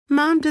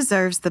Mom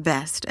deserves the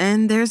best,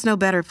 and there's no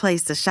better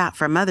place to shop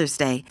for Mother's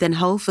Day than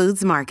Whole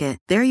Foods Market.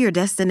 They're your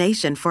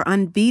destination for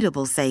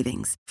unbeatable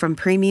savings, from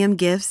premium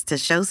gifts to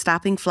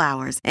show-stopping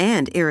flowers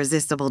and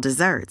irresistible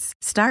desserts.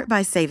 Start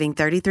by saving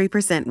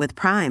 33% with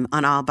Prime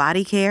on all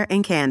body care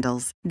and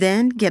candles.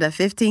 Then get a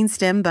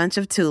 15-stem bunch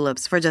of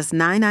tulips for just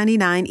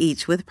 $9.99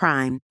 each with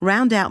Prime.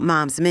 Round out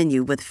Mom's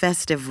menu with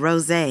festive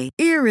rosé,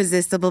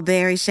 irresistible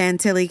berry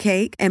chantilly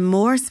cake, and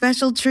more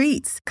special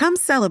treats. Come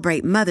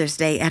celebrate Mother's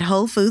Day at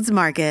Whole Foods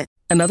Market.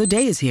 Another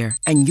day is here,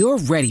 and you're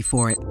ready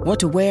for it. What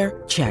to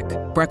wear? Check.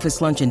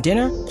 Breakfast, lunch, and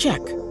dinner? Check.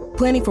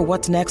 Planning for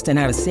what's next and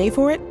how to save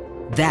for it?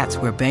 That's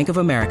where Bank of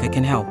America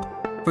can help.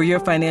 For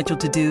your financial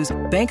to-dos,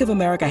 Bank of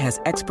America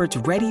has experts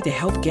ready to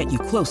help get you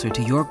closer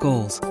to your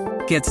goals.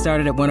 Get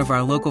started at one of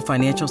our local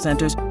financial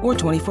centers or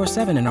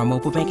 24/7 in our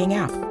mobile banking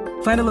app.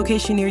 Find a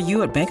location near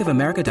you at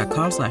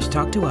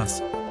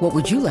bankofamerica.com/talktous. What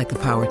would you like the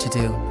power to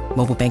do?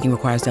 Mobile banking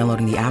requires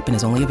downloading the app and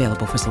is only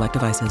available for select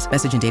devices.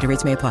 Message and data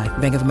rates may apply.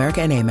 Bank of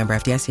America N.A., member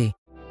FDIC.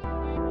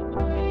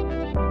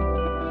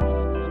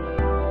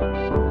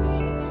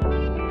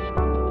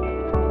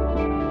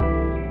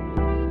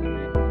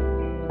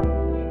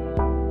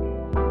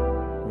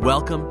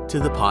 Welcome to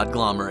the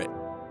Podglomerate.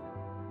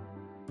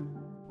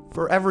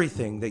 For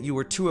everything that you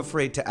were too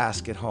afraid to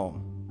ask at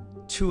home,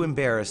 too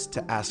embarrassed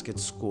to ask at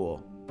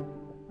school,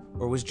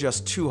 or was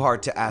just too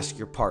hard to ask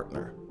your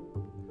partner,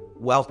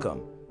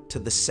 welcome to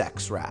the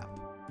Sex Wrap.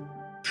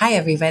 Hi,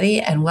 everybody,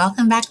 and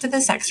welcome back to the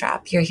Sex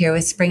Wrap. You're here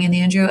with Spring and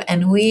Andrew,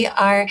 and we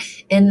are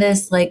in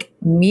this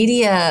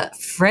media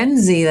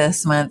frenzy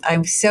this month.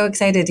 I'm so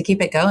excited to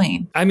keep it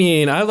going. I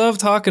mean, I love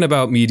talking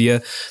about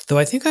media, though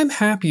I think I'm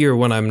happier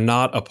when I'm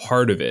not a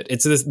part of it.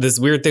 It's this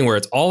weird thing where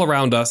it's all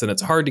around us and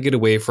it's hard to get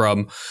away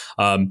from.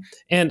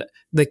 And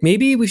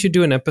maybe we should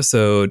do an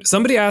episode.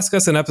 Somebody asked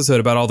us an episode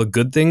about all the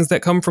good things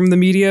that come from the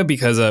media,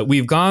 because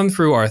we've gone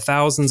through our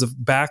thousands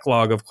of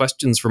backlog of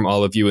questions from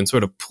all of you and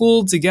sort of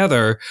pulled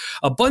together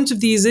a bunch of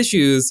these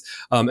issues.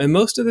 And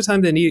most of the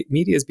time the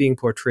media is being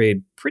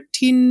portrayed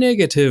pretty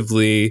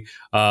negatively.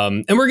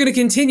 And we're going to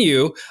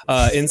continue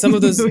in some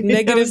of those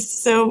negative. Have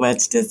so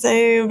much to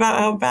say about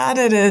how bad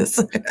it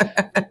is.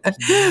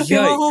 We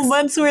have a whole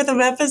month's worth of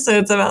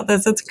episodes about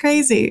this. It's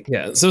crazy.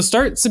 Yeah. So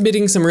start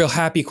submitting some real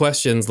happy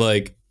questions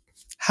like,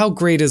 how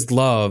great is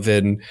love,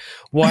 and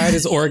why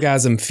does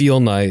orgasm feel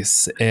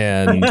nice?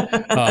 And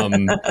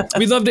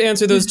we'd love to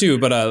answer those too.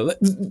 But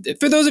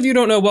for those of you who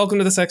don't know, welcome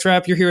to the Sex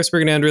Wrap. You're here with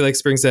Spring and Andrew, like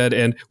Spring said,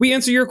 and we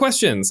answer your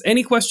questions.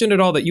 Any question at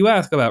all that you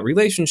ask about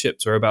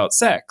relationships or about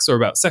sex or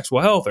about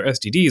sexual health or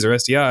STDs or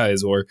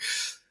STIs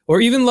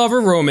or even love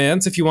or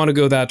romance, if you want to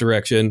go that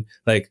direction,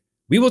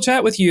 we will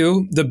chat with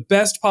you, the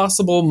best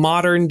possible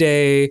modern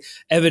day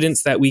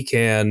evidence that we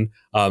can,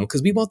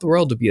 because we want the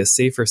world to be a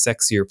safer,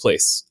 sexier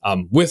place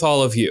with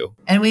all of you.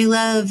 And we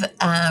love,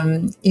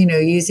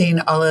 using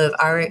all of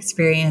our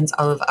experience,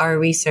 all of our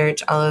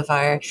research, all of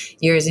our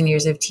years and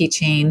years of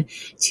teaching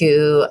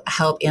to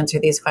help answer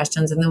these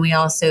questions. And then we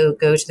also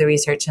go to the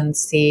research and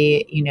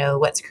see,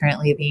 what's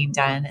currently being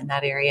done in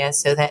that area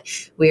so that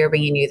we are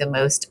bringing you the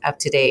most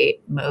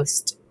up-to-date,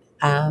 most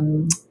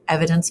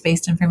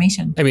evidence-based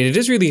information. I mean, it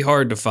is really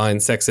hard to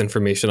find sex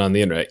information on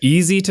the internet.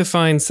 Easy to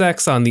find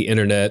sex on the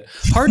internet.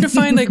 Hard to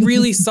find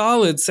really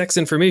solid sex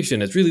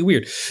information. It's really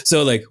weird.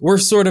 So we're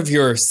sort of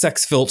your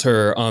sex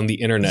filter on the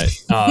internet.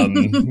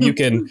 You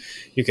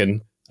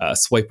can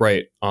swipe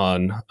right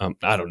on,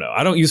 I don't know.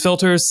 I don't use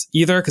filters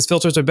either because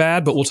filters are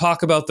bad, but we'll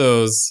talk about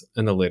those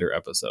in a later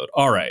episode.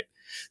 All right.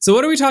 So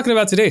what are we talking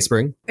about today,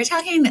 Spring? We're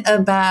talking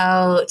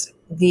about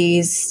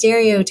these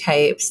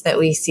stereotypes that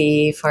we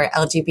see for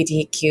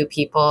LGBTQ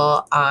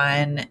people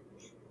on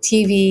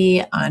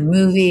TV, on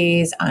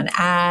movies, on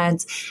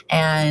ads,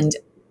 and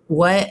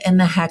what in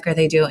the heck are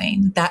they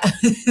doing? That's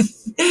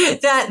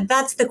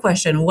the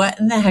question. What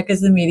in the heck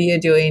is the media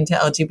doing to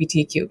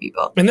LGBTQ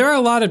people? And there are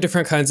a lot of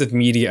different kinds of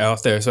media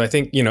out there. So I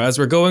think, as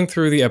we're going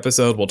through the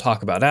episode, we'll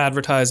talk about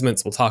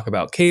advertisements, we'll talk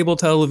about cable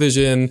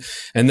television,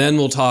 and then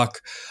we'll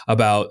talk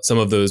about some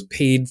of those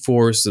paid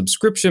for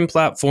subscription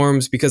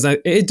platforms, because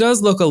it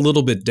does look a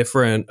little bit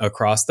different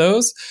across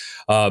those.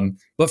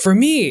 But for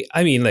me,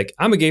 I'm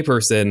a gay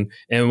person,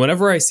 and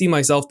whenever I see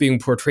myself being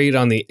portrayed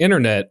on the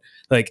internet,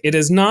 it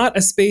is not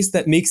a space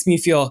that makes me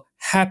feel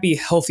happy,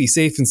 healthy,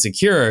 safe, and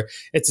secure.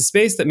 It's a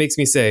space that makes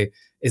me say,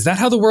 is that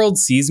how the world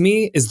sees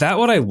me? Is that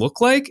what I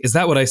look like? Is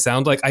that what I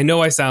sound like? I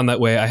know I sound that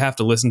way. I have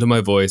to listen to my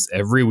voice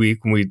every week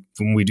when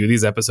we do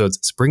these episodes.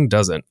 Spring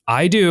doesn't.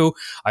 I do.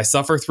 I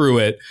suffer through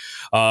it.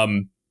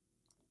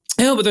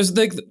 But there's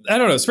I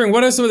don't know, Spring,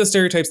 what are some of the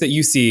stereotypes that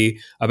you see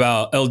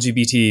about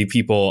LGBT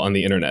people on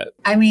the internet?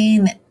 I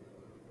mean,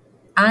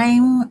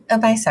 I'm a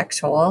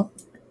bisexual.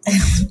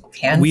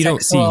 We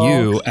don't see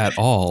you at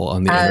all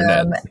on the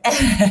internet.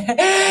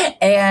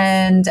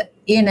 And,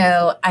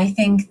 I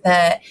think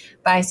that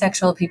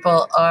bisexual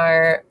people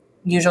are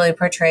usually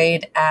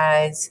portrayed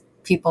as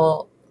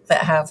people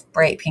that have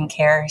bright pink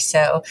hair.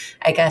 So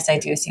I guess I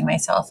do see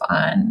myself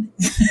on.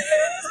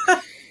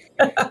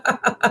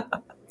 I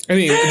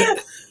mean,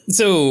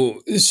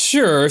 So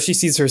sure, she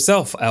sees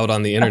herself out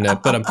on the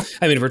internet, but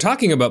I mean, if we're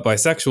talking about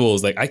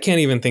bisexuals, like I can't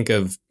even think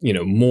of,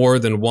 more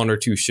than one or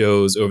two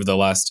shows over the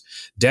last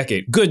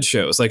decade, good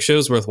shows, like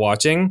shows worth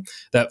watching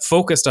that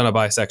focused on a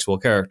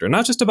bisexual character,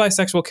 not just a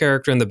bisexual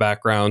character in the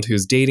background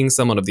who's dating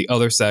someone of the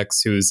other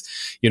sex, who's,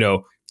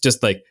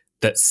 just like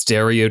that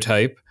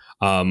stereotype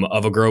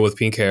of a girl with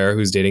pink hair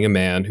who's dating a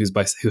man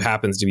who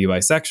happens to be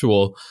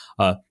bisexual.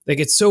 Like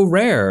it's so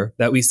rare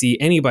that we see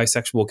any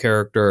bisexual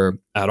character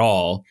at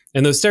all.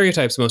 And those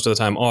stereotypes most of the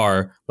time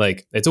are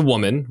like, it's a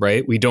woman,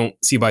 right? We don't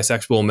see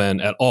bisexual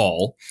men at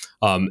all.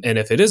 And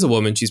if it is a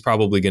woman, she's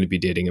probably going to be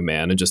dating a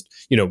man and just,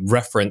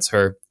 reference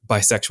her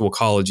bisexual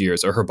college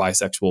years or her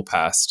bisexual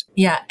past.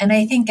 Yeah. And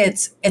I think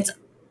it's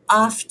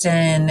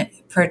often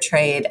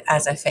portrayed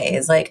as a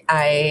phase. Like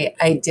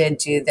I did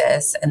do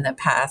this in the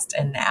past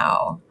and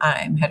now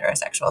I'm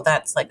heterosexual.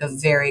 That's like a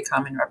very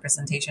common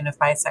representation of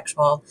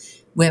bisexual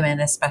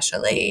women,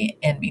 especially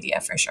in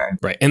media for sure.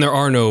 Right. And there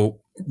are no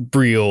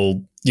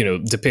real,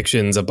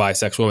 depictions of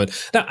bisexual women.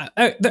 Now,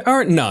 there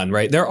aren't none,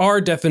 right? There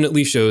are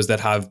definitely shows that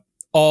have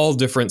all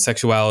different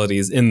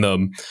sexualities in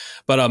them.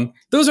 But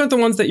those aren't the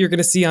ones that you're going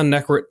to see on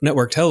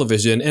network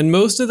television. And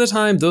most of the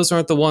time, those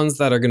aren't the ones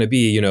that are going to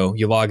be,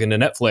 you log into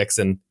Netflix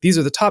and these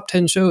are the top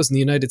 10 shows in the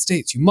United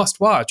States you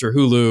must watch, or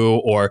Hulu,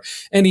 or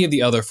any of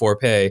the other for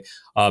pay.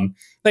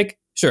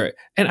 Sure.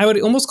 And I would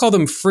almost call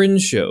them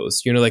fringe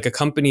shows. Like a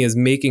company is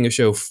making a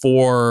show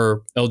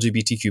for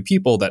LGBTQ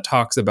people that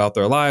talks about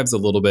their lives a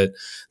little bit.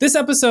 This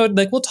episode,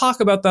 we'll talk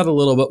about that a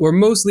little bit. We're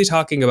mostly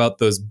talking about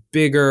those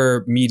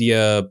bigger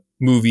media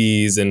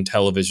movies and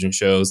television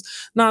shows,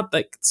 not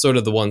like sort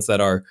of the ones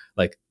that are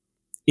like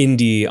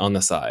indie on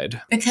the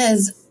side.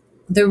 Because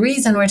the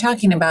reason we're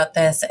talking about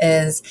this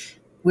is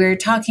we're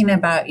talking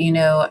about,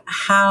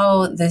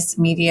 how this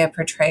media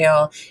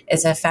portrayal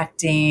is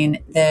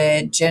affecting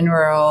the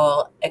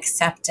general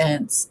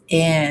acceptance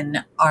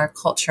in our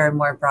culture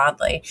more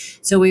broadly.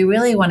 So we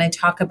really want to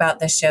talk about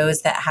the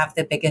shows that have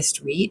the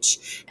biggest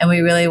reach. And we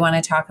really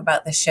want to talk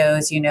about the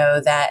shows,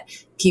 that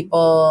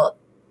people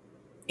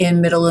in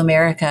middle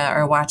America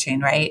are watching,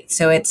 right?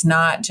 So it's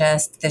not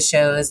just the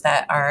shows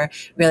that are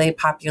really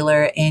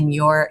popular in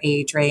your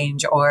age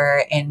range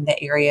or in the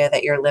area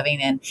that you're living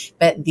in,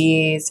 but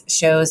these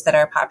shows that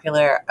are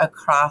popular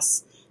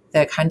across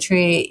the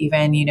country,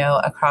 even,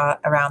 across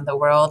around the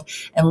world,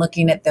 and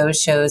looking at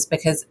those shows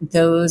because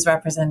those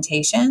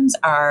representations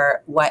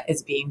are what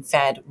is being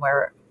fed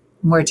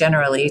more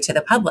generally to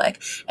the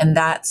public. And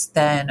that's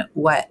then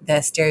what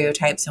the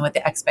stereotypes and what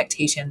the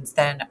expectations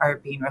then are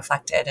being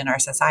reflected in our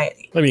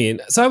society.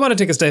 So I want to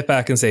take a step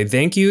back and say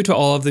thank you to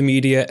all of the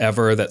media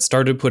ever that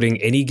started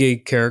putting any gay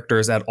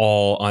characters at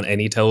all on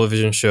any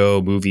television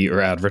show, movie,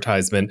 or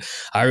advertisement.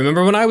 I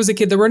remember when I was a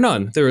kid, there were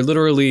none. There were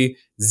literally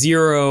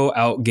zero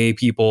out gay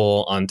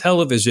people on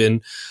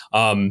television.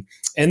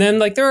 And then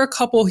there are a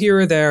couple here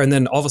or there. And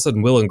then all of a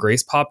sudden Will and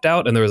Grace popped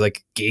out and there was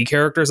gay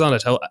characters on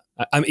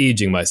I'm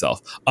aging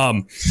myself.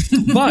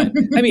 But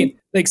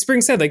like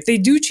Spring said, they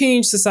do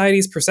change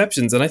society's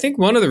perceptions. And I think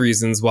one of the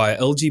reasons why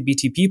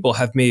LGBT people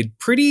have made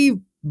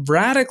pretty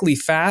radically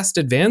fast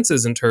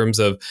advances in terms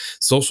of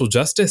social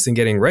justice and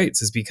getting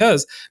rights is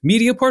because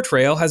media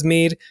portrayal has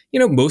made,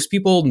 most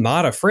people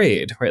not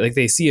afraid, right?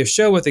 They see a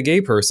show with a gay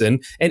person,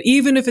 and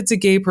even if it's a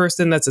gay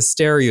person that's a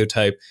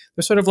stereotype,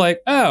 they're sort of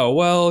like, oh,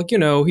 well,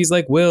 he's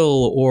like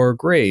Will or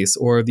Grace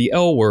or the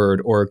L Word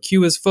or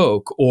Q as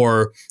Folk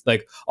or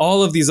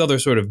all of these other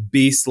sort of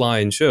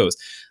baseline shows.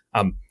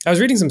 I was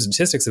reading some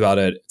statistics about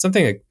it.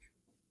 Something like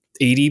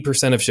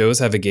 80% of shows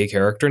have a gay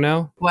character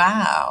now.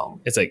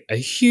 Wow. It's a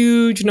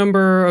huge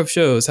number of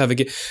shows have a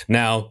gay.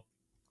 Now,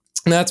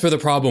 that's where the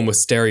problem with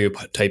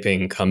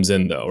stereotyping comes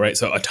in, though, right?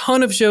 So a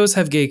ton of shows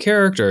have gay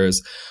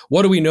characters.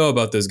 What do we know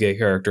about those gay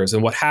characters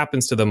and what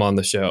happens to them on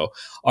the show?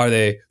 Are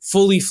they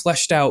fully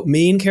fleshed out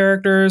main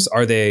characters?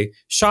 Are they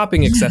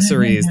shopping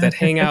accessories that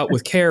hang out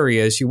with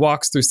Carrie as she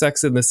walks through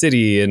Sex and the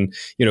City and,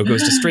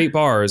 goes to straight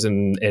bars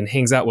and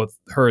hangs out with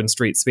her in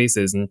straight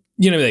spaces? And,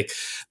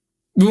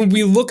 when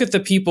we look at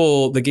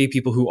the gay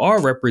people who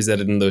are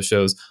represented in those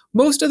shows,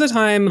 most of the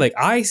time,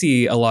 I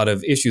see a lot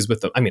of issues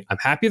with them. I'm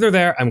happy they're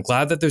there. I'm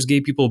glad that there's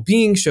gay people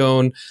being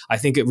shown. I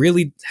think it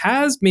really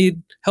has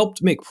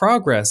helped make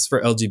progress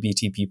for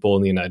LGBT people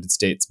in the United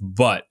States.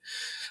 But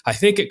I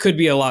think it could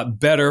be a lot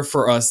better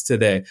for us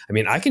today.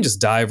 I can just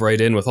dive right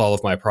in with all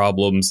of my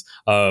problems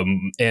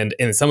and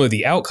some of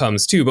the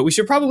outcomes too. But we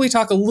should probably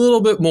talk a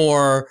little bit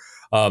more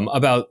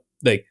about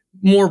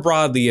more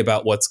broadly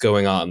about what's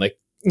going on.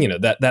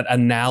 That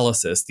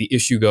analysis, the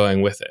issue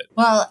going with it.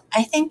 Well,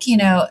 I think,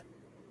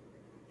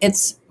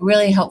 it's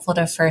really helpful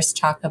to first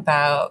talk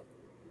about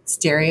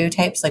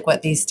stereotypes, like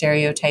what these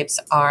stereotypes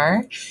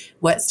are,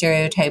 what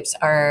stereotypes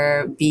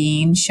are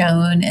being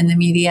shown in the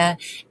media,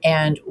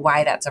 and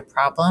why that's a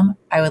problem.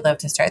 I would love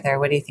to start there.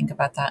 What do you think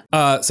about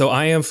that? So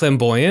I am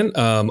flamboyant.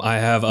 I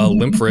have a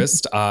limp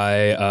wrist.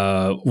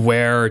 I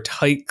wear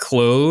tight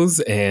clothes,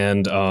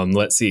 and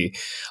let's see.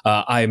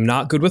 I'm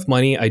not good with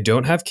money. I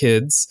don't have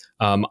kids.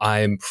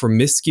 I'm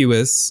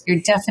promiscuous. You're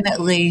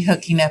definitely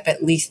hooking up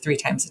at least 3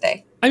 times a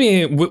day. I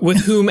mean,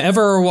 with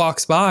whomever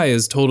walks by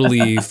is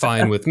totally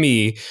fine with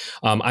me.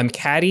 I'm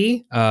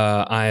catty.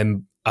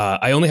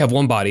 I only have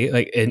one body.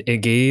 Like,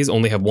 and gays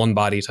only have one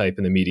body type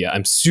in the media.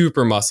 I'm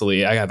super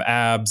muscly. I have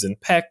abs and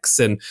pecs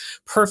and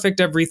perfect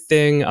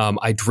everything.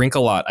 I drink a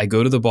lot. I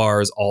go to the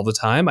bars all the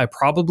time. I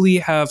probably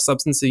have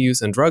substance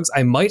use and drugs.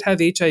 I might have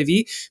HIV.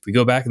 If we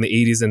go back in the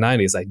 80s and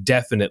 90s, I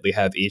definitely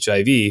have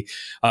HIV.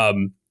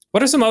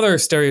 What are some other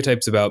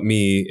stereotypes about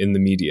me in the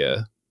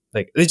media?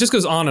 Like, it just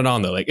goes on and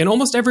on, though. Like, and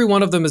almost every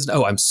one of them is,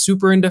 I'm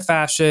super into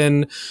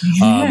fashion.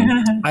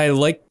 I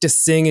like to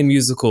sing in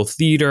musical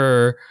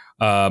theater.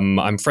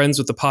 I'm friends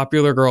with the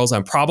popular girls.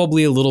 I'm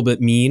probably a little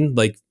bit mean.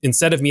 Like,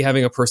 instead of me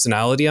having a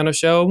personality on a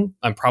show,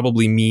 I'm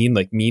probably mean.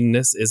 Like,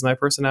 meanness is my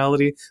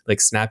personality.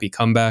 Like, snappy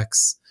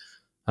comebacks.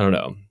 I don't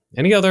know.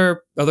 Any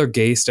other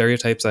gay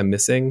stereotypes I'm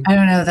missing? I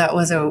don't know. That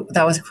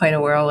was quite a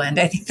whirlwind.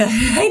 I think that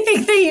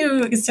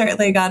you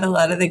certainly got a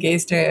lot of the gay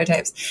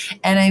stereotypes.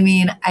 And I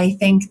mean, I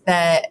think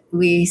that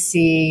we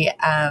see,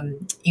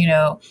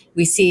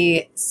 we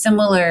see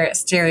similar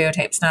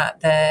stereotypes, not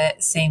the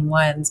same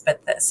ones,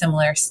 but the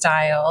similar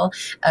style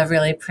of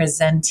really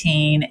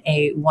presenting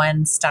a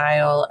one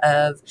style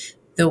of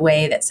the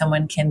way that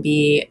someone can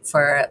be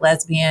for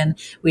lesbian.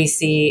 We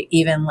see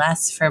even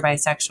less for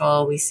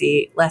bisexual. We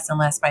see less and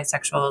less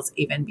bisexuals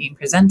even being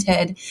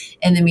presented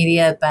in the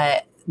media,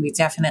 but we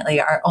definitely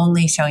are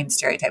only showing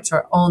stereotypes.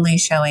 We're only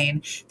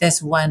showing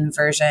this one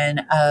version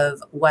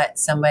of what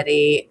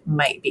somebody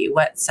might be,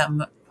 what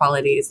some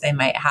qualities they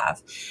might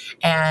have.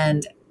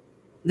 And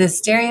the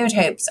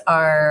stereotypes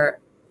are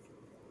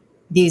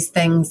these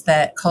things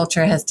that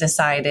culture has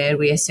decided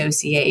we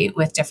associate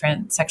with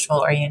different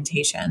sexual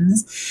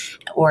orientations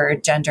or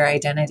gender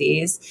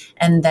identities.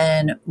 And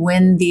then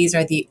when these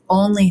are the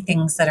only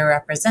things that are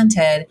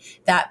represented,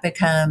 that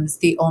becomes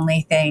the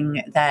only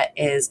thing that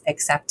is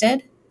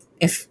accepted.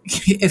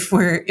 If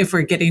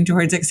we're getting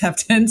towards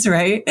acceptance,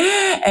 right?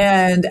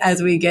 And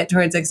as we get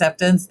towards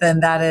acceptance, then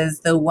that is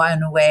the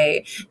one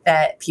way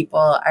that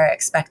people are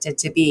expected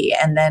to be.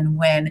 And then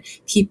when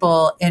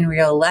people in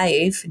real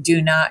life do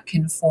not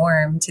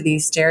conform to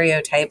these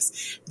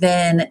stereotypes,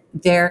 then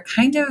they're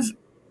kind of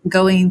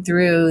going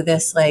through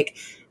this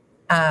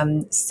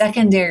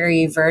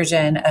secondary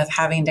version of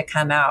having to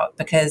come out,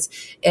 because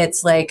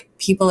it's like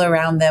people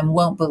around them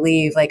won't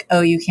believe, like, oh,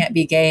 you can't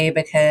be gay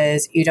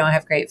because you don't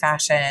have great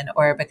fashion,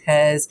 or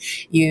because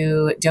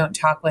you don't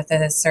talk with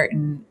a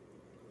certain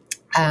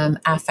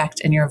affect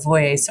in your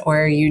voice,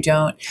 or you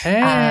don't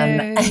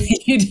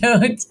you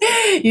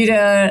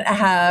don't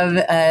have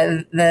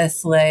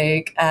this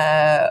way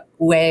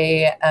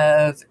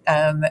of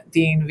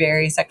being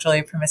very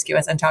sexually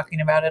promiscuous and talking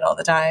about it all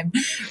the time,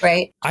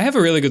 right? I have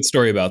a really good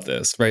story about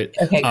this, right?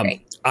 Okay,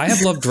 great. I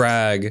have loved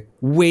drag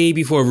way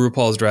before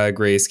RuPaul's Drag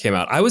Race came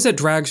out. I was at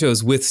drag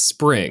shows with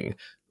Spring,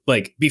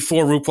 like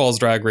before RuPaul's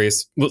Drag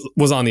Race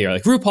was on the air.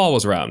 Like, RuPaul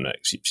was around.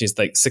 She's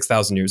like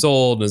 6,000 years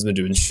old and has been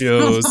doing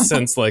shows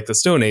since like the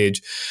Stone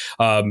Age.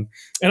 And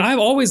I've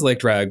always liked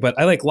drag, but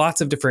I like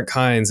lots of different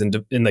kinds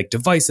and like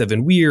divisive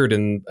and weird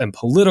and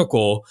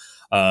political.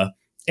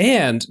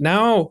 And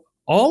now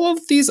all of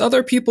these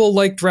other people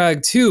like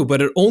drag too,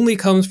 but it only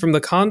comes from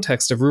the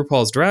context of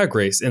RuPaul's Drag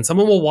Race. And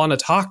someone will want to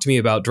talk to me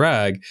about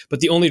drag, but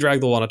the only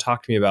drag they'll want to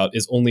talk to me about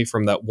is only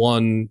from that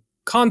one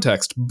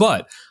context.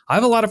 But I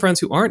have a lot of friends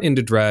who aren't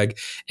into drag,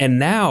 and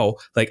now,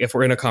 like, if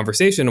we're in a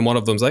conversation and one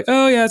of them's like,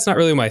 oh yeah, it's not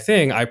really my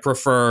thing, I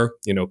prefer,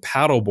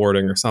 paddle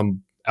boarding or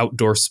some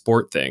outdoor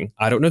sport thing.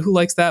 I don't know who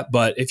likes that,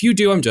 but if you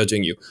do, I'm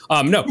judging you.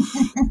 No.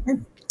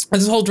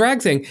 This whole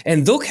drag thing,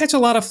 and they'll catch a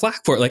lot of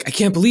flack for it. Like, I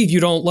can't believe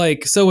you don't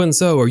like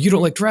so-and-so, or you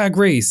don't like Drag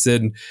Race.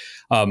 And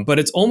but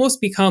it's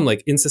almost become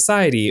like, in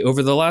society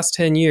over the last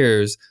 10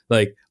 years,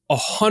 like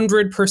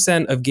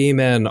 100% of gay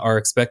men are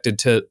expected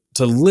to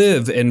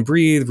live and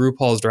breathe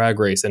RuPaul's Drag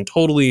Race and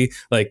totally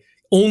like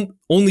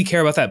only care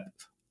about that.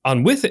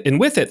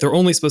 With it, they're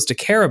only supposed to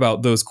care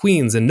about those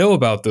queens and know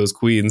about those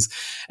queens,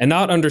 and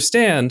not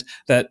understand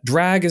that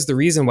drag is the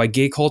reason why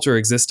gay culture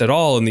exists at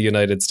all in the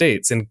United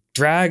States. And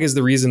drag is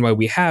the reason why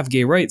we have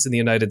gay rights in the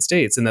United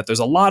States, and that there's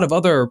a lot of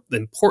other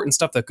important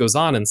stuff that goes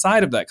on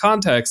inside of that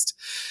context.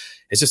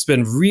 It's just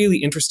been really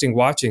interesting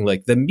watching,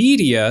 like, the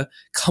media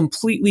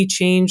completely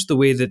change the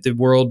way that the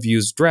world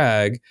views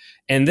drag,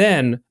 and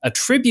then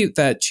attribute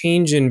that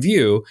change in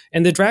view.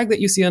 And the drag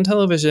that you see on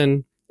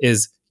television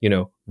is,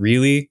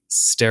 really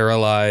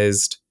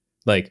sterilized,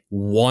 like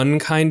one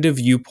kind of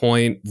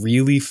viewpoint,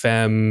 really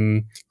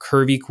femme,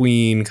 curvy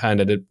queen kind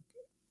of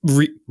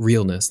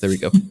realness. There we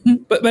go.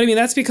 But I mean,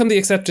 that's become the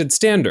accepted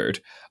standard.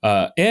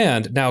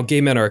 And now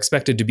gay men are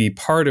expected to be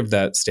part of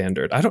that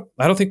standard. I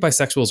don't think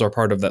bisexuals are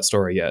part of that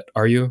story yet.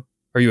 Are you?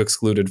 Are you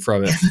excluded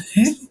from it?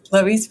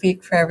 Let me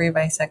speak for every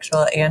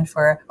bisexual and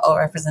for all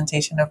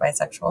representation of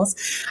bisexuals.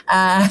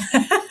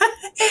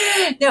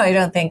 No, I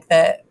don't think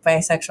that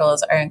bisexuals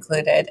are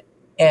included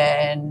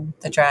in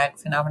the drag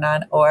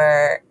phenomenon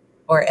or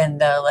in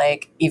the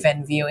like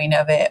even viewing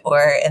of it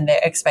or in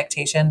the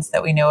expectations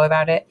that we know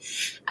about it.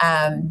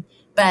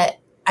 But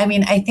I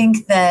mean, I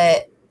think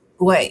that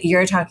what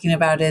you're talking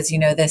about is,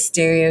 the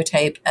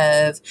stereotype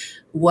of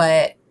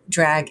what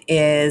drag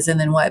is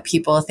and then what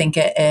people think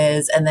it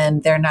is, and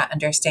then they're not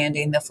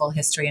understanding the full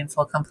history and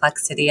full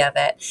complexity of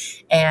it.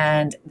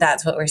 And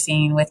that's what we're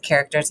seeing with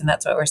characters, and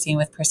that's what we're seeing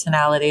with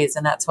personalities,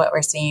 and that's what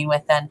we're seeing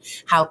with then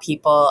how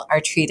people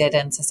are treated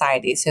in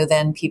society. So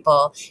then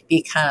people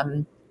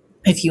become,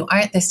 if you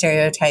are the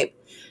stereotype,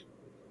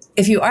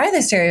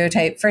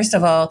 first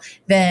of all,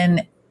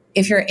 then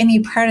if you're any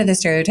part of the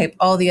stereotype,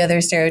 all the other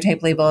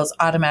stereotype labels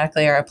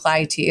automatically are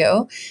applied to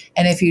you.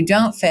 And if you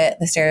don't fit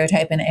the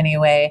stereotype in any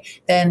way,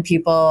 then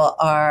people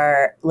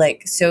are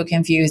like so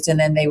confused, and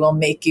then they will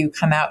make you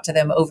come out to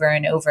them over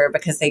and over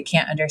because they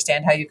can't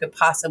understand how you could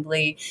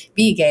possibly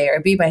be gay or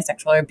be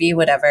bisexual or be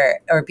whatever,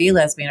 or be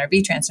lesbian or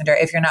be transgender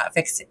if you're not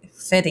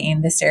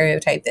fitting the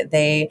stereotype that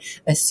they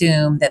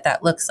assume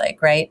that looks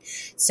like, right?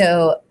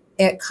 So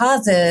it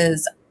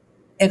causes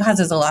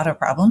a lot of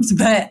problems,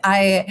 but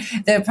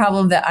the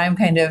problem that I'm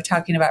kind of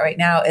talking about right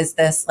now is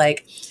this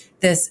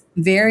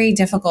very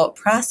difficult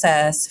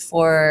process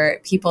for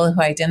people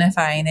who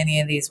identify in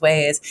any of these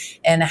ways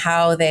and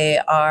how they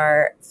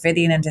are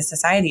fitting into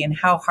society, and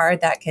how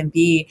hard that can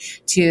be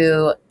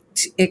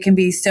it can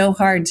be so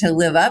hard to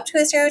live up to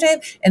a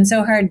stereotype and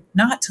so hard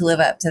not to live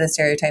up to the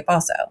stereotype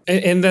also.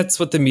 And that's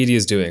what the media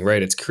is doing,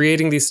 right? It's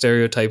creating these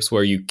stereotypes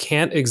where you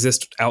can't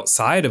exist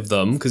outside of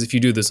them, because if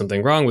you do, there's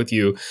something wrong with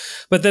you.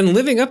 But then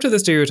living up to the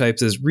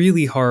stereotypes is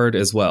really hard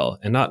as well,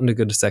 and not in a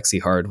good, sexy,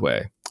 hard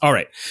way. All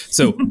right.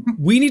 So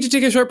we need to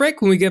take a short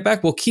break. When we get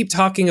back, we'll keep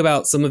talking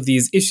about some of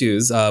these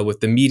issues with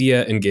the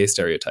media and gay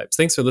stereotypes.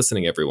 Thanks for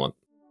listening, everyone.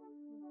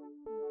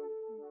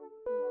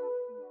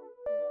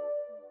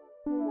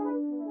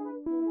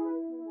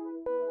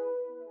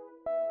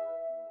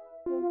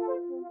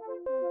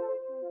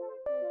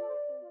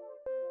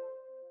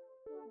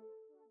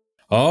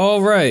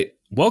 All right.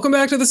 Welcome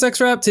back to the Sex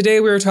Wrap.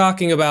 Today we are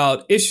talking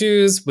about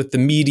issues with the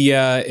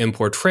media and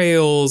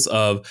portrayals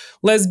of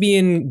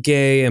lesbian,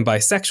 gay, and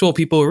bisexual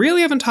people. We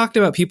really haven't talked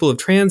about people of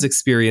trans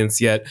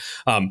experience yet.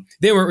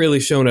 They weren't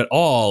really shown at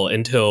all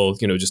until,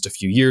 just a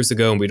few years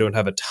ago, and we don't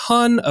have a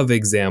ton of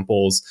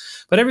examples.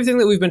 But everything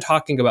that we've been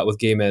talking about with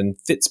gay men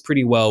fits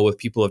pretty well with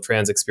people of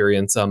trans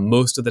experience.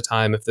 Most of the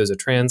time, if there's a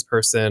trans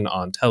person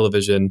on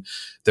television,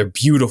 they're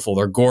beautiful,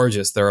 they're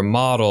gorgeous, they're a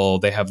model,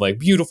 they have like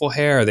beautiful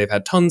hair, they've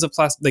had tons of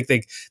plastic,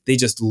 they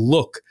just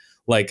look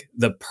like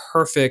the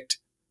perfect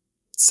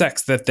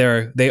sex that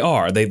they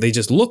are. They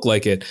just look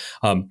like it.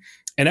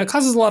 And that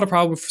causes a lot of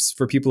problems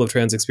for people of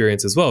trans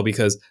experience as well,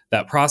 because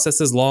that process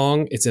is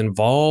long, it's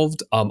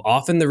involved.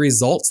 Often the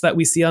results that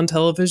we see on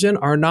television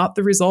are not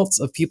the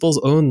results of people's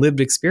own lived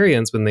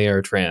experience when they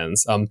are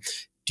trans. Do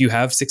you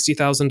have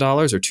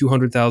 $60,000 or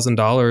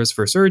 $200,000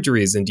 for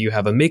surgeries? And do you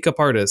have a makeup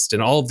artist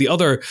and all of the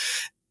other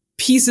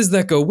pieces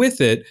that go with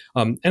it?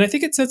 And I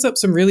think it sets up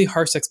some really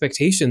harsh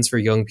expectations for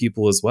young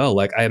people as well.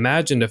 Like, I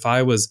imagined if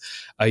I was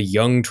a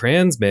young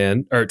trans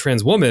man or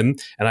trans woman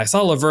and I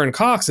saw Laverne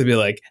Cox, I'd be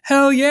like,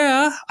 hell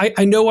yeah,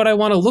 I know what I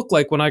want to look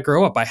like when I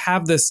grow up. I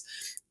have this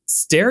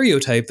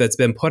stereotype that's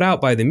been put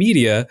out by the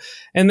media,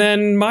 and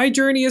then my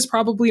journey is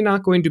probably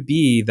not going to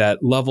be that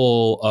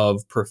level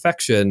of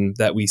perfection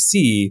that we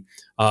see.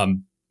 I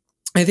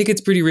think it's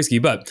pretty risky,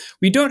 but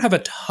we don't have a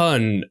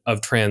ton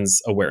of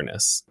trans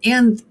awareness.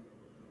 And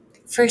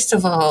first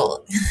of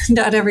all,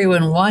 not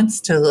everyone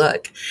wants to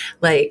look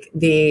like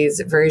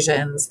these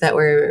versions that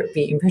were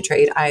being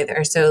portrayed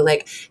either. So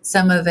like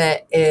some of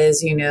it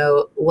is,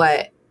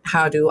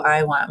 how do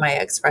I want my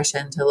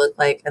expression to look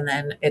like? And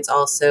then it's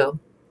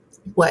also,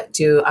 what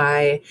do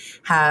I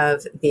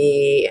have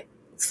the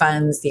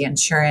funds, the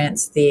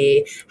insurance,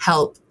 the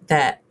help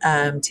that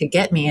to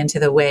get me into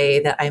the way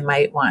that I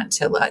might want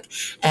to look?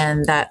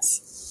 And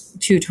that's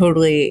two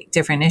totally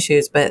different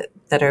issues, but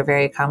that are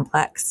very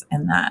complex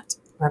in that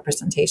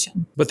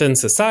representation. But then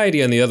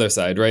society on the other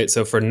side, right?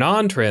 So for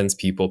non-trans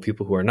people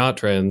who are not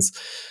trans,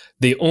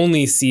 they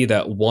only see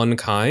that one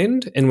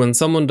kind. And when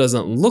someone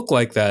doesn't look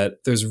like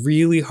that, there's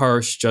really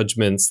harsh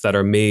judgments that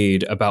are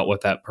made about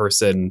what that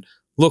person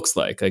looks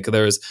like. Like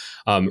there's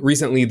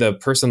recently the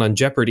person on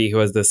Jeopardy who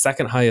has the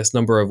second highest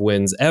number of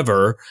wins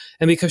ever.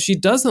 And because she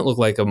doesn't look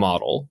like a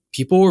model,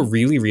 people were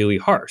really, really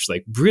harsh,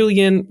 like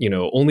brilliant,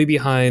 only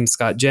behind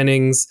Scott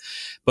Jennings.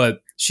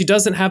 But she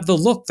doesn't have the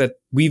look that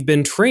we've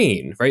been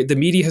trained, right? The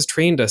media has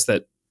trained us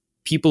that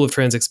people of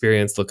trans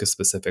experience look a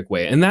specific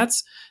way. And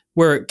that's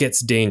where it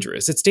gets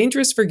dangerous. It's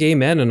dangerous for gay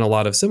men in a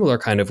lot of similar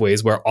kind of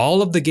ways, where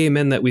all of the gay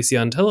men that we see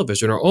on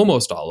television, or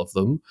almost all of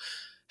them,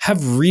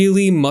 have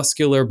really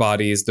muscular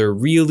bodies. They're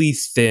really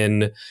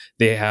thin.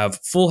 They have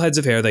full heads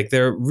of hair. Like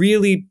they're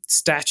really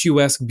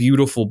statuesque,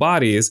 beautiful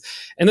bodies.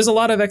 And there's a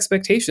lot of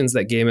expectations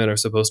that gay men are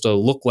supposed to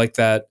look like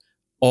that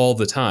all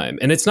the time.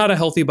 And it's not a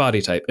healthy body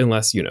type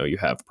unless, you know, you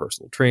have a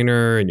personal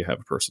trainer and you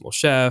have a personal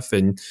chef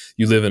and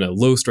you live in a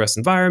low stress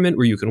environment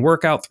where you can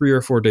work out 3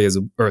 or 4 days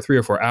or 3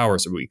 or 4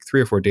 hours a week,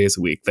 3 or 4 days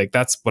a week. Like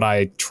that's what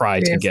I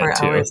try to get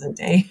to. 3 or 4 hours a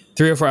day.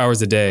 3 or 4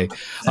 hours a day.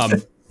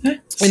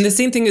 And the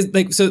same thing is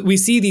like, so we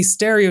see these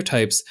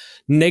stereotypes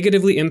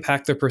negatively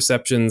impact the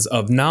perceptions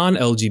of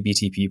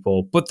non-LGBT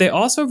people, but they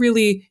also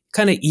really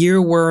kind of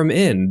earworm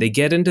in. They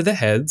get into the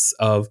heads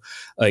of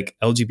like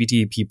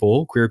LGBT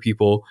people, queer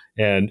people,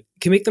 and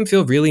can make them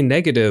feel really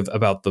negative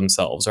about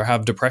themselves or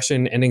have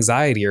depression and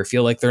anxiety or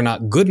feel like they're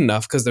not good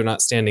enough because they're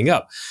not standing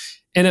up.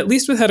 And at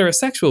least with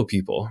heterosexual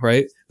people,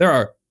 right, there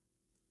are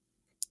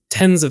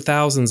tens of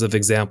thousands of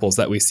examples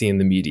that we see in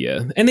the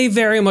media, and they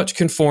very much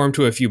conform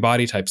to a few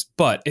body types.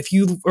 But if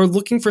you are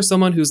looking for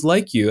someone who's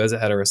like you as a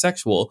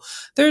heterosexual,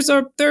 there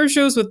are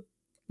shows with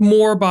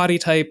more body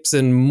types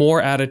and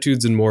more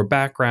attitudes and more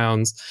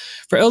backgrounds.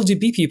 For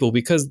LGBT people,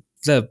 because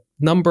the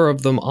number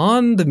of them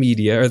on the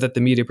media or that the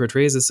media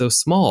portrays is so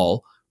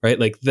small, right?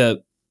 Like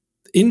the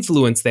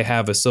influence they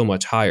have is so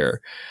much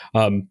higher.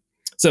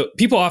 So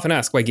people often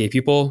ask why gay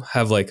people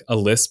have like a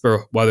lisp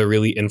or why they're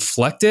really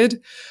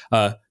inflected.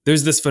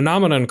 There's this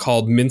phenomenon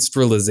called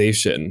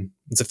minstrelization.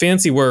 It's a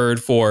fancy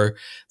word for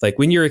like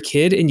when you're a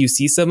kid and you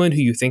see someone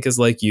who you think is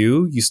like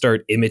you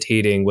start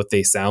imitating what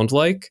they sound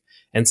like.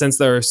 And since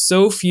there are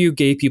so few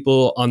gay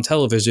people on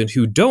television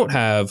who don't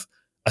have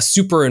a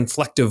super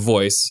inflective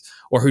voice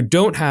or who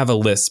don't have a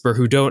lisp or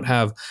who don't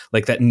have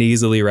like that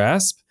nasally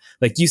rasp,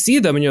 like you see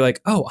them and you're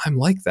like, oh, I'm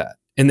like that.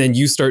 And then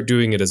you start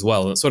doing it as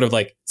well. And it's sort of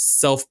like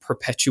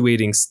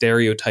self-perpetuating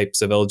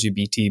stereotypes of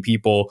LGBT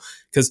people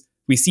because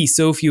we see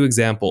so few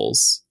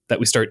examples that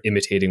we start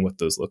imitating what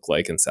those look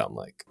like and sound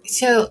like.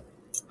 So,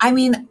 I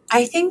mean,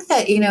 I think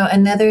that, you know,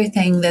 another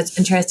thing that's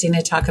interesting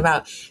to talk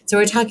about. So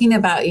we're talking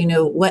about, you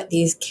know, what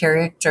these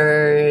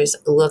characters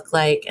look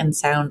like and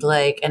sound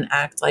like and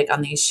act like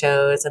on these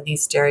shows and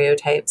these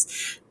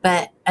stereotypes.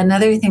 But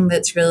another thing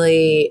that's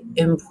really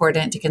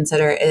important to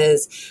consider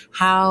is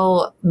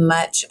how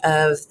much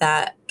of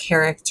that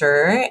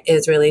character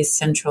is really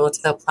central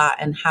to the plot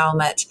and how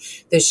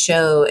much the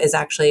show is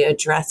actually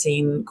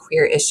addressing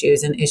queer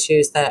issues and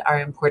issues that are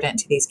important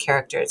to these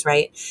characters,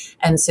 right?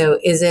 And so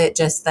is it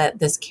just that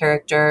this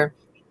character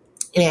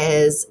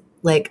is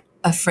like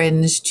a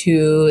fringe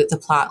to the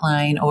plot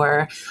line,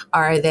 or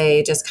are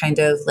they just kind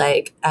of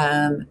like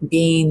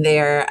being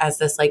there as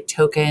this like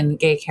token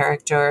gay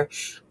character,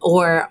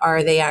 or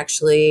are they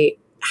actually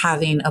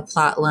having a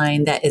plot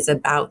line that is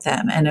about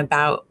them and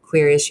about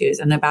queer issues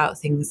and about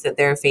things that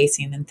they're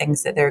facing and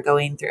things that they're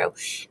going through?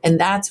 And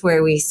that's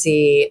where we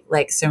see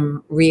like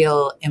some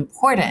real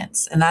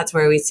importance. And that's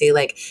where we see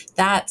like,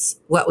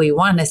 that's what we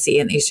want to see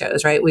in these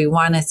shows, right? We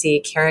want to see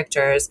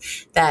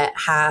characters that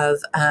have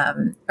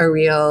a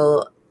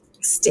real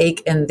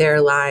stake in their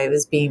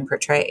lives being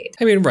portrayed.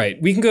 I mean, right.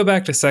 We can go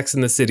back to Sex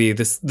and the City,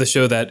 the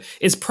show that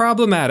is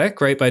problematic,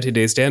 right, by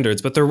today's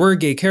standards, but there were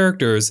gay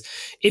characters.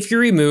 If you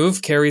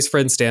remove Carrie's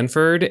friend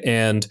Stanford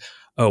and,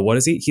 oh, what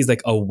is he? He's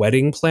like a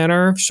wedding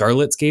planner,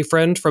 Charlotte's gay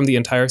friend from the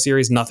entire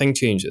series, nothing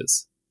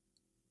changes.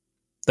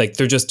 Like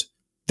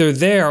they're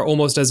there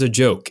almost as a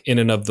joke in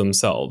and of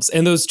themselves.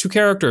 And those two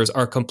characters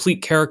are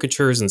complete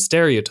caricatures and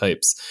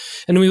stereotypes.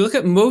 And when we look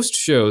at most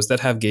shows that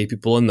have gay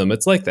people in them,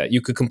 it's like that.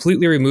 You could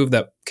completely remove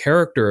that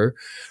character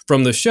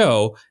from the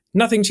show,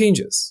 nothing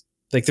changes.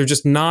 Like they're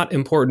just not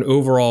important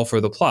overall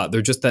for the plot.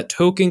 They're just that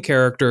token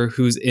character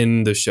who's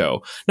in the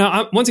show.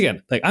 Now, once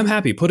again, like I'm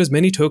happy, put as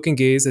many token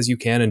gays as you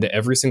can into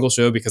every single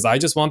show because I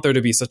just want there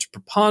to be such a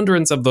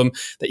preponderance of them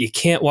that you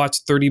can't watch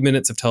 30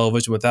 minutes of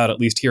television without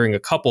at least hearing a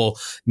couple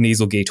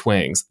nasal gay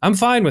twangs. I'm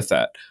fine with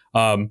that.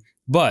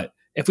 But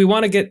if we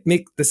want to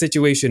make the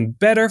situation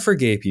better for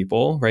gay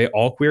people, right,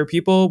 all queer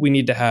people, we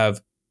need to have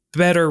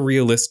better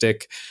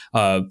realistic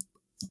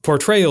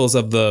portrayals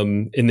of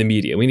them in the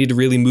media. We need to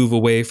really move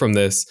away from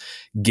this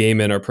gay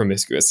men are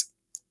promiscuous.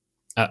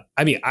 Can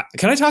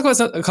I talk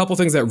about a couple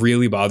things that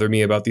really bother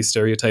me about these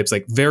stereotypes,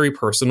 like very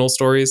personal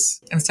stories?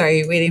 I'm sorry,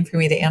 you're waiting for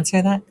me to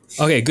answer that?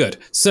 Okay, good.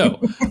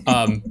 So,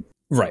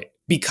 right.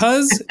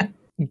 Because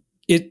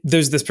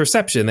there's this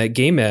perception that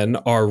gay men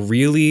are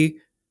really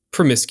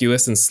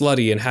promiscuous and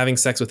slutty and having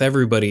sex with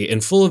everybody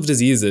and full of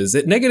diseases,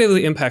 it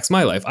negatively impacts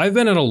my life. I've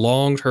been in a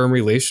long-term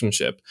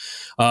relationship.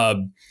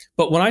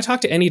 But when I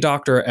talk to any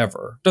doctor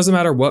ever, doesn't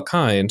matter what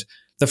kind,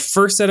 the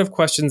first set of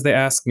questions they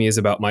ask me is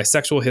about my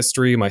sexual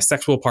history, my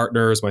sexual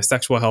partners, my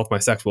sexual health, my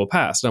sexual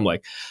past. And I'm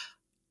like,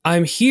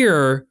 I'm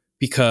here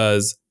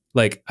because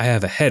like I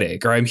have a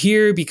headache, or I'm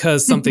here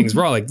because something's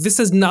wrong. Like this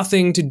has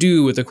nothing to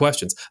do with the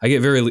questions. I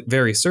get very,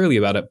 very surly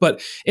about it,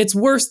 but it's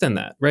worse than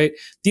that, right?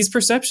 These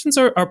perceptions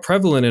are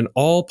prevalent in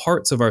all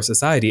parts of our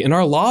society, and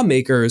our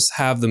lawmakers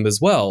have them as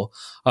well.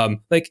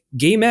 Like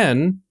gay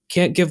men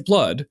can't give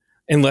blood.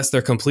 unless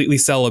they're completely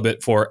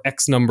celibate for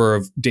X number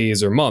of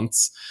days or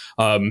months,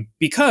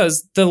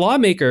 because the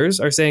lawmakers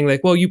are saying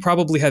like, well, you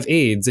probably have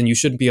AIDS and you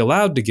shouldn't be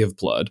allowed to give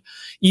blood,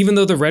 even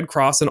though the Red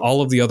Cross and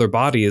all of the other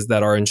bodies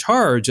that are in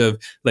charge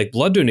of like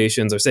blood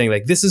donations are saying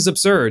like, this is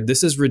absurd.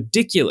 This is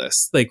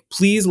ridiculous. Like,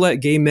 please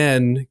let gay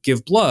men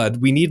give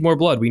blood. We need more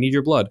blood. We need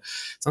your blood.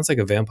 Sounds like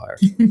a vampire.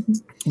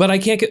 But I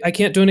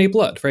can't donate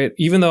blood, right?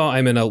 Even though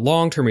I'm in a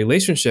long-term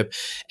relationship.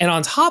 And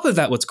on top of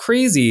that, what's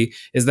crazy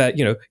is that,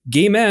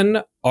 gay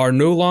men are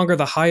no longer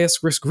the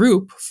highest risk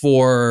group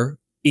for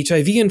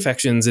HIV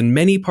infections in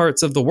many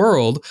parts of the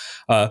world.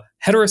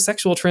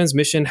 Heterosexual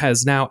transmission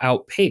has now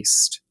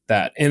outpaced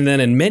that. And then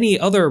in many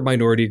other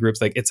minority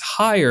groups, like it's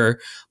higher,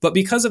 but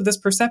because of this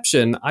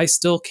perception, I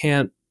still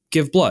can't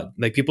give blood.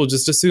 Like people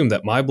just assume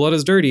that my blood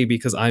is dirty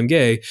because I'm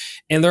gay.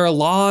 And there are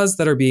laws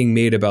that are being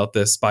made about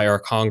this by our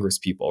Congress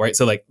people, right?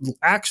 So like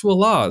actual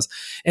laws.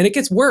 And it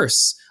gets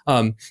worse.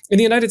 In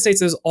the United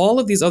States, there's all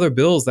of these other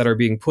bills that are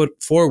being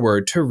put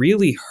forward to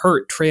really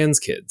hurt trans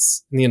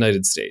kids in the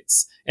United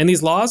States. And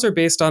these laws are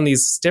based on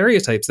these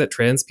stereotypes that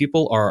trans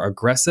people are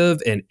aggressive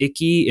and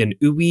icky and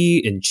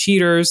ooey and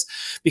cheaters,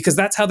 because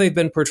that's how they've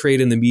been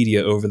portrayed in the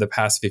media over the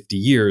past 50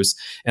 years.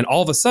 And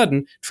all of a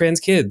sudden, trans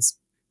kids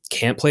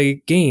can't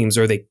play games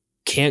or they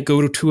can't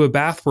go to a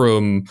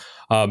bathroom.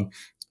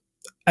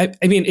 I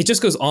mean, it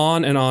just goes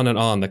on and on and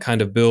on, the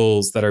kind of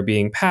bills that are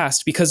being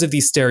passed because of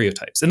these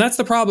stereotypes. And that's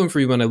the problem for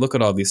me when I look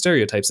at all these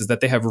stereotypes, is that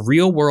they have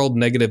real world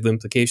negative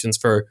implications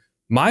for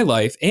my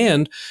life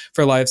and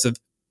for lives of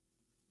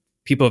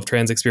people of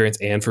trans experience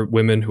and for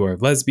women who are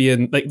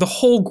lesbian, like the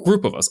whole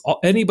group of us,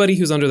 anybody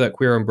who's under that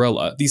queer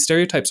umbrella. These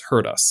stereotypes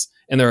hurt us.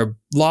 And there are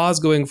laws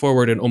going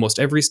forward in almost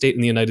every state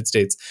in the United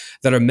States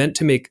that are meant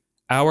to make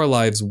our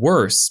lives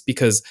worse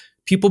because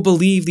people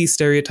believe these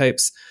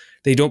stereotypes.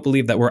 They don't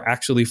believe that we're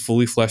actually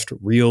fully fleshed,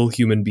 real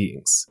human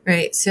beings.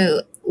 Right.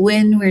 So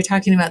when we're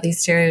talking about these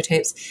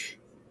stereotypes,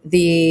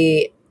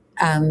 the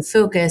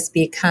focus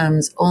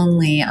becomes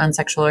only on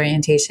sexual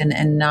orientation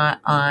and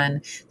not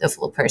on the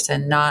full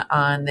person, not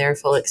on their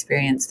full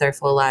experience, their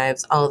full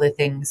lives, all the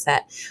things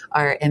that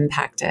are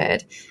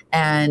impacted.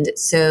 And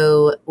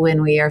so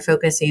when we are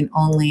focusing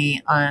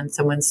only on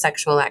someone's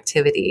sexual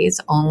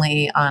activities,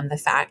 only on the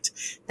fact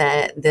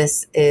that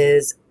this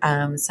is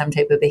some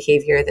type of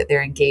behavior that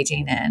they're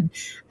engaging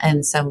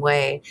in some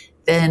way,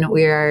 then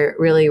we are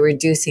really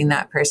reducing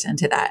that person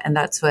to that. And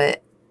that's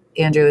what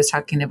Andrew was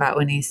talking about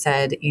when he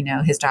said,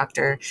 his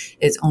doctor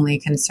is only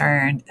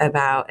concerned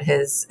about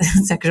his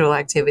sexual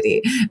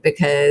activity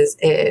because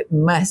it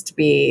must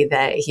be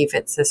that he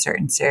fits a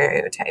certain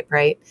stereotype,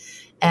 right?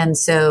 And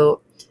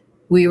so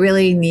we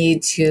really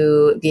need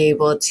to be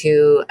able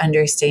to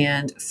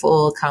understand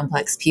full,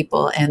 complex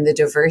people and the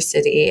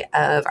diversity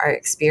of our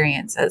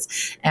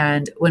experiences.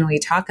 And when we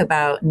talk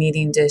about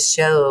needing to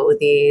show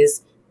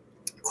these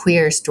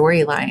queer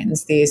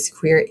storylines, these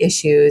queer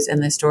issues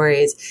and the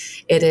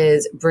stories, it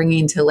is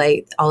bringing to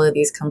light all of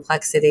these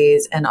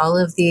complexities and all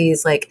of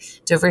these like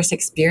diverse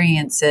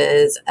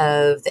experiences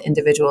of the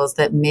individuals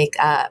that make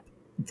up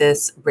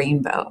this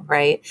rainbow,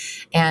 right?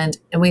 And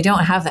we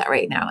don't have that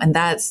right now. And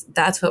that's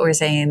what we're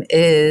saying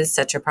is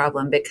such a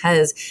problem,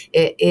 because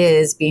it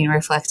is being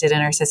reflected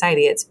in our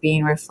society. It's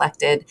being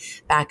reflected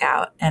back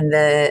out. And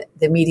the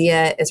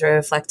media is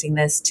reflecting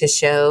this to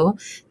show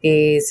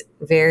these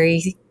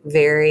very,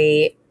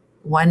 very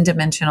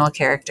one-dimensional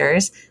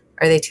characters.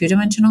 Are they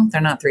two-dimensional?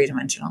 They're not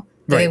three-dimensional.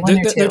 Right.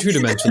 They're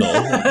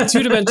two-dimensional.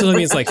 Two-dimensional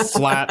means like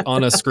flat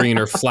on a screen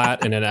or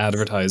flat in an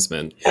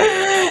advertisement.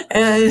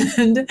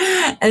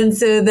 And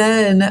so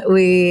then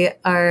we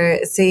are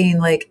seeing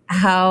like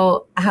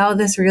how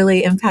this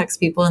really impacts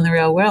people in the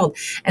real world.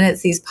 And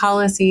it's these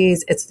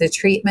policies, it's the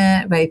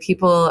treatment by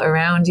people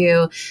around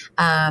you.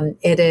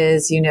 It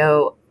is,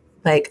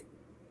 like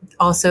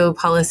also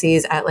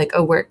policies at like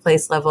a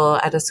workplace level,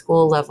 at a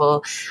school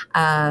level.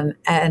 And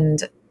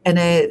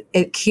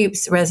it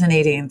keeps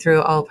resonating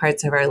through all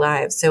parts of our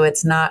lives. So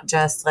it's not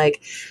just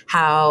like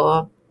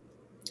how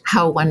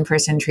one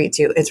person treats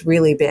you. It's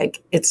really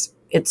big. It's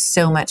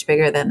so much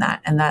bigger than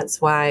that. And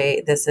that's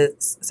why this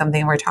is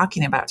something we're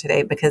talking about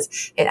today,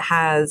 because it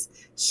has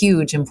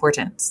huge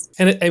importance.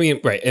 And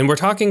right. And we're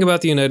talking about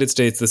the United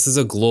States. This is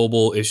a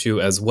global issue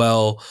as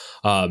well.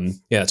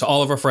 To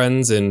all of our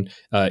friends in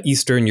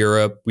Eastern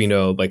Europe, we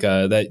know like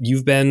that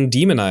you've been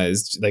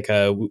demonized. Like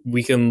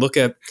we can look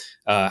at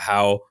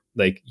how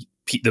like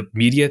the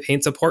media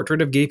paints a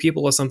portrait of gay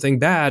people as something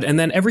bad, and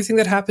then everything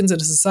that happens in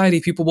a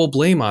society, people will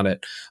blame on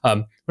it.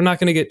 We're not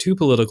going to get too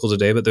political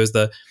today, but there's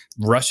the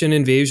Russian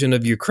invasion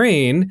of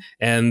Ukraine,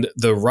 and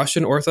the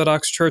Russian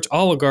Orthodox Church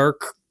oligarch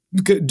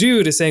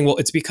dude is saying, well,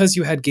 it's because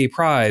you had gay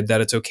pride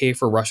that it's okay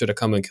for Russia to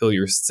come and kill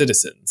your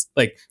citizens.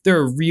 Like there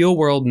are real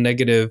world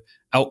negative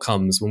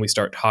outcomes when we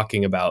start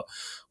talking about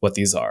what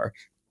these are.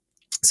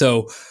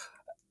 So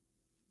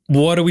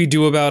what do we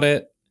do about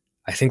it?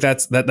 I think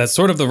that's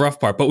sort of the rough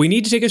part, but we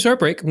need to take a short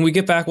break. When we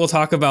get back, we'll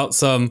talk about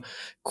some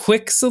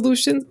quick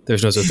solutions.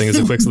 There's no such thing as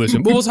a quick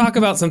solution, but we'll talk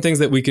about some things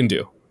that we can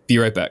do. Be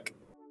right back.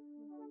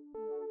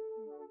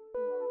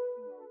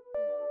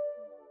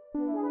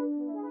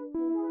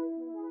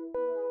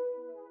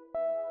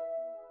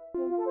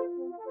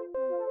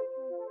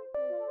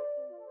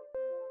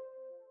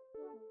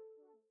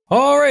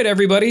 All right,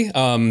 everybody.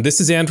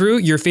 This is Andrew,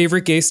 your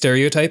favorite gay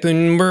stereotype,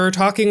 and we're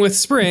talking with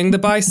Spring, the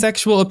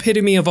bisexual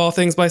epitome of all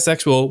things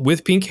bisexual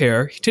with pink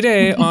hair,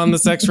 today on the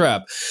Sex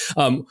Wrap,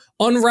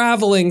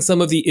 unraveling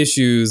some of the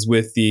issues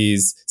with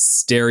these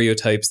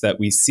stereotypes that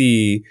we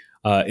see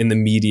in the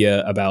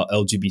media about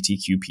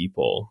LGBTQ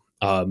people.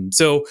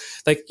 So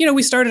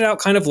we started out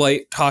kind of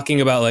light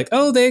talking about like,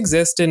 oh, they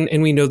exist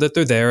and we know that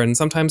they're there and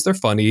sometimes they're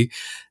funny.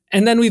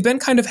 And then we've been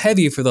kind of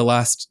heavy for the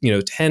last,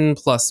 10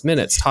 plus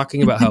minutes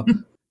talking about how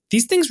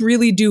these things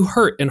really do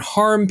hurt and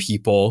harm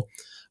people.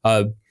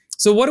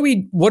 So what do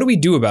we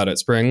do about it,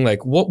 Spring?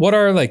 Like, what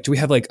are do we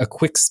have like a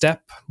quick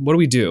step? What do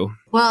we do?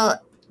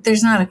 Well,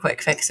 there's not a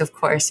quick fix, of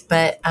course,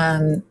 but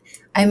one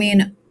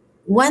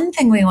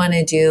thing we want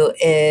to do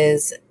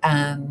is,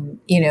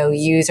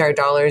 use our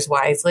dollars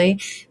wisely,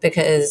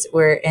 because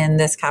we're in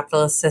this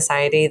capitalist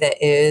society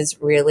that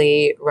is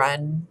really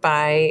run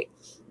by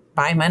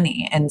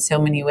money in so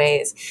many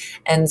ways.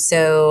 And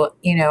so,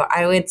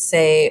 I would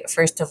say,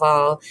 first of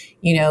all,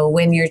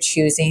 when you're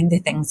choosing the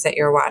things that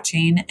you're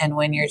watching and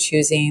when you're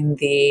choosing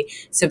the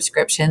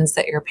subscriptions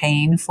that you're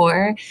paying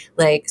for,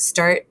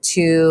 start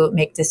to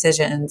make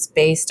decisions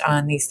based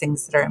on these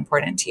things that are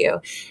important to you.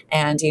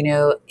 And,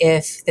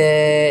 if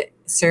the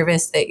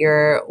service that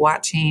you're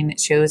watching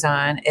shows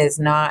on is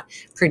not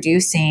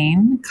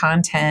producing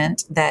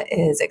content that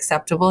is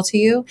acceptable to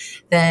you,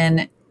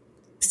 then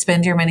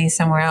spend your money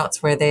somewhere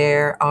else where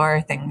there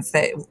are things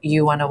that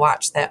you want to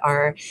watch that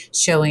are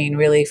showing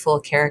really full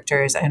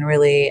characters and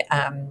really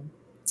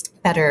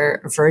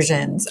better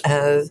versions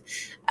of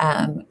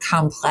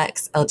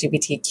complex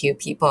LGBTQ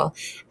people.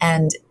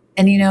 And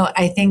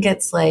I think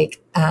it's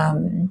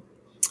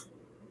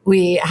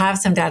we have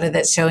some data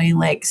that's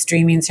showing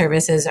streaming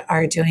services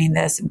are doing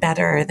this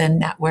better than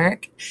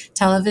network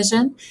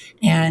television.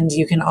 And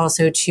you can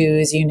also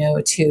choose,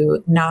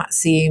 to not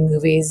see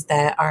movies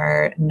that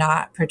are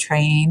not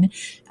portraying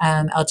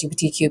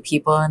LGBTQ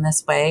people in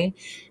this way.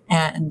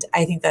 And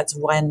I think that's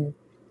one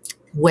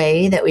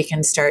way that we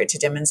can start to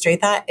demonstrate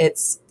that.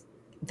 It's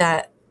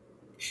that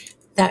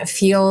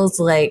feels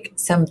like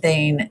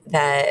something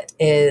that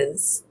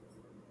is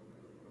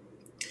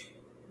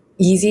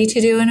easy to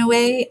do in a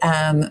way.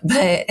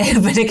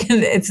 But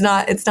again, it's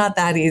not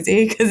that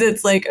easy, because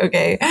it's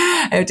okay,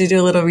 I have to do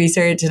a little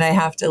research and I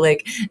have to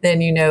then,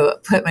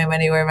 put my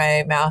money where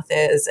my mouth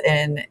is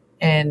in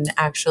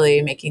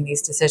actually making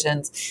these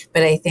decisions.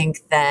 But I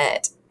think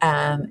that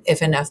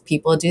if enough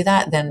people do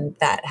that, then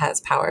that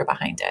has power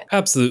behind it.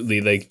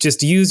 Absolutely.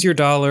 Just use your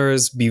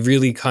dollars, be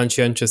really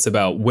conscientious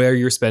about where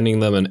you're spending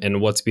them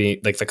and what's being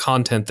the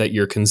content that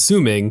you're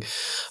consuming.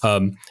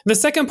 The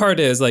second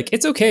part is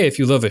it's okay if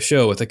you love a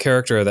show with a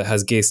character that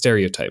has gay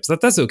stereotypes.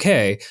 That's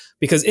okay,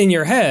 because in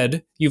your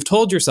head, you've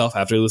told yourself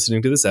after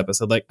listening to this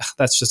episode,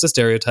 that's just a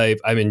stereotype.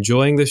 I'm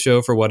enjoying the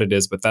show for what it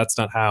is, but that's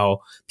not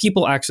how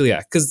people actually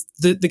act. Because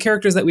the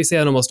characters that we see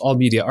on almost all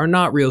media are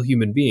not real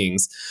human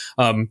beings.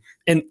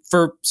 And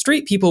for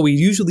straight people, we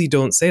usually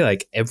don't say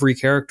every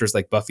character is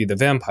like Buffy the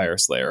Vampire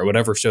Slayer or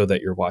whatever show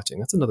that you're watching.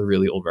 That's another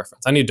really old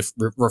reference. I need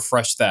to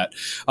refresh that.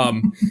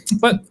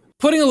 But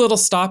putting a little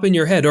stop in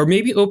your head, or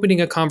maybe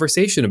opening a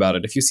conversation about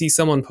it. If you see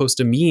someone post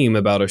a meme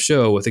about a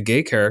show with a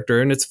gay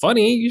character and it's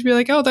funny, you should be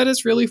like, oh, that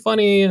is really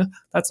funny.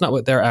 That's not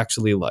what they're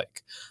actually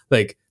like.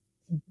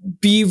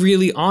 Be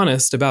really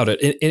honest about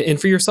it. And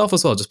for yourself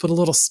as well, just put a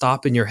little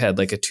stop in your head,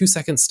 a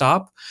 2-second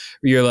stop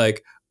where you're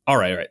like, all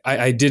right,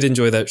 I did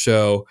enjoy that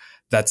show.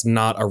 That's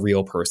not a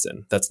real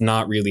person. That's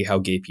not really how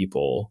gay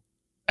people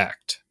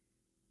act.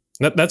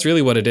 That's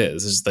really what it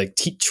is. It's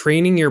just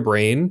training your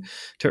brain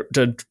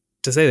to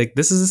say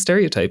this is a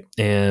stereotype,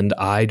 and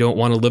I don't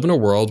want to live in a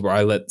world where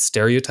I let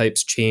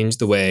stereotypes change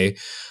the way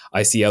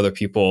I see other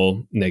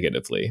people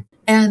negatively.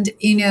 And,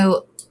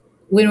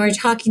 when we're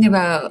talking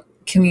about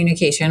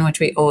communication, which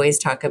we always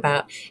talk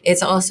about,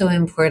 it's also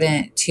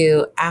important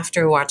to,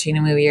 after watching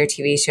a movie or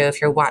TV show,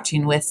 if you're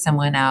watching with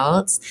someone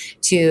else,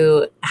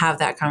 to have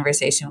that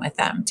conversation with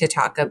them, to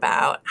talk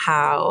about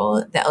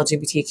how the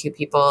LGBTQ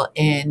people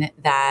in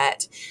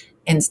that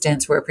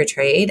instance were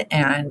portrayed,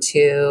 and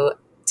to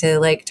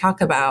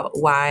talk about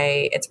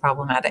why it's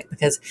problematic,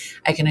 because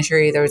I can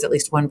assure you there was at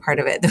least one part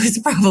of it that was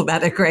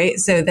problematic, right?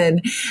 So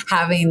then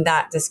having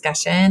that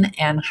discussion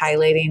and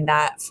highlighting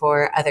that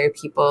for other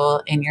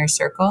people in your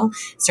circle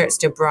starts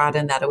to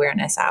broaden that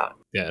awareness out.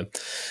 Yeah.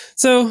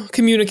 So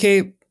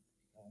communicate,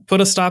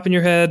 put a stop in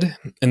your head,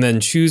 and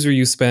then choose where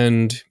you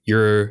spend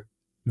your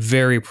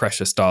very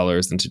precious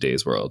dollars in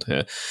today's world.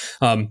 Yeah.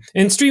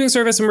 And streaming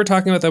service, when we're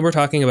talking about that, we're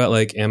talking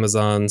about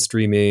Amazon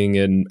streaming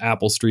and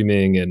Apple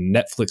streaming and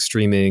Netflix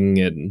streaming.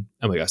 And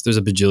oh my gosh, there's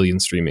a bajillion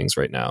streamings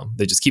right now.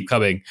 They just keep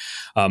coming.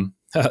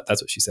 That's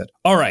what she said.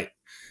 All right.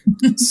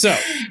 So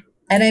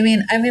And I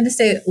mean, I'm going to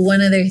say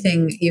one other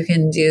thing you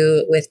can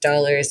do with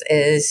dollars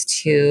is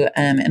to,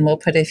 and we'll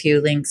put a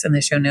few links in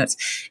the show notes,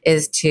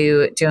 is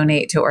to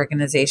donate to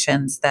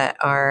organizations that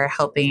are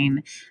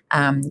helping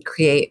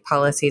create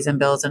policies and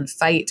bills and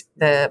fight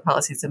the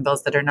policies and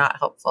bills that are not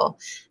helpful.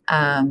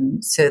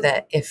 So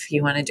that if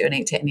you want to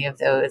donate to any of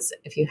those,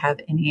 if you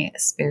have any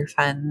spare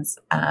funds,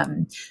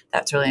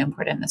 that's really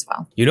important as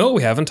well. You know what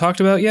we haven't talked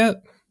about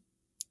yet?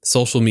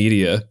 Social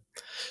media.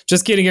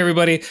 Just kidding,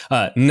 everybody.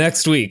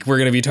 Next week, we're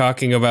going to be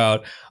talking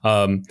about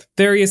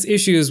various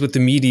issues with the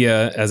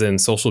media, as in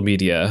social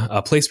media,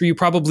 a place where you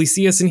probably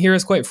see us and hear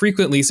us quite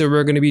frequently. So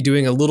we're going to be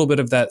doing a little bit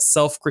of that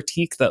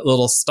self-critique, that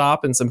little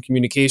stop and some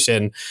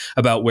communication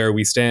about where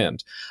we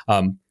stand.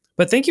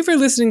 But thank you for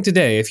listening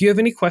today. If you have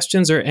any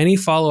questions or any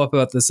follow-up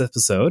about this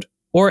episode,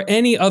 or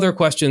any other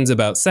questions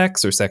about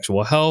sex or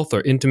sexual health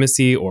or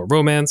intimacy or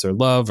romance or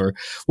love, or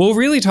we'll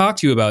really talk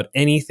to you about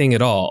anything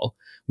at all,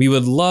 we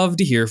would love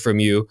to hear from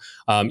you.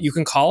 You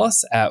can call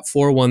us at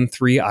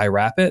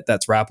 413-I-RAP-IT.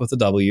 That's rap with a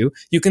W.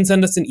 You can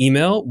send us an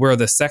email. We're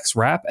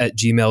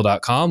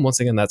thesexrap@gmail.com. Once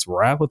again, that's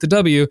rap with a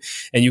W.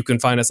 And you can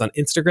find us on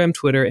Instagram,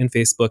 Twitter, and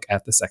Facebook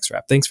at The Sex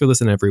Rap. Thanks for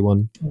listening,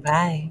 everyone.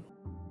 Bye.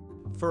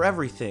 For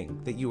everything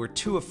that you were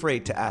too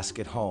afraid to ask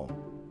at home,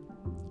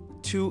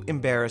 too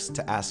embarrassed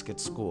to ask at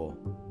school,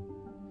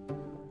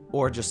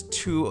 or just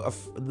too...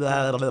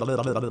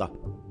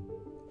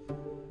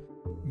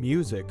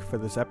 Music for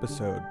this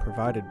episode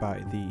provided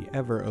by the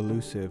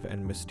ever-elusive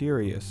and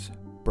mysterious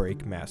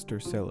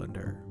Breakmaster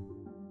Cylinder.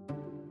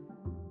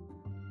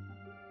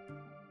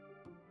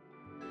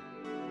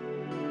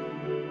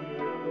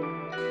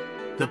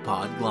 The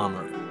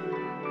Podglomerate.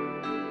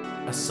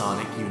 A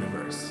sonic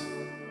universe.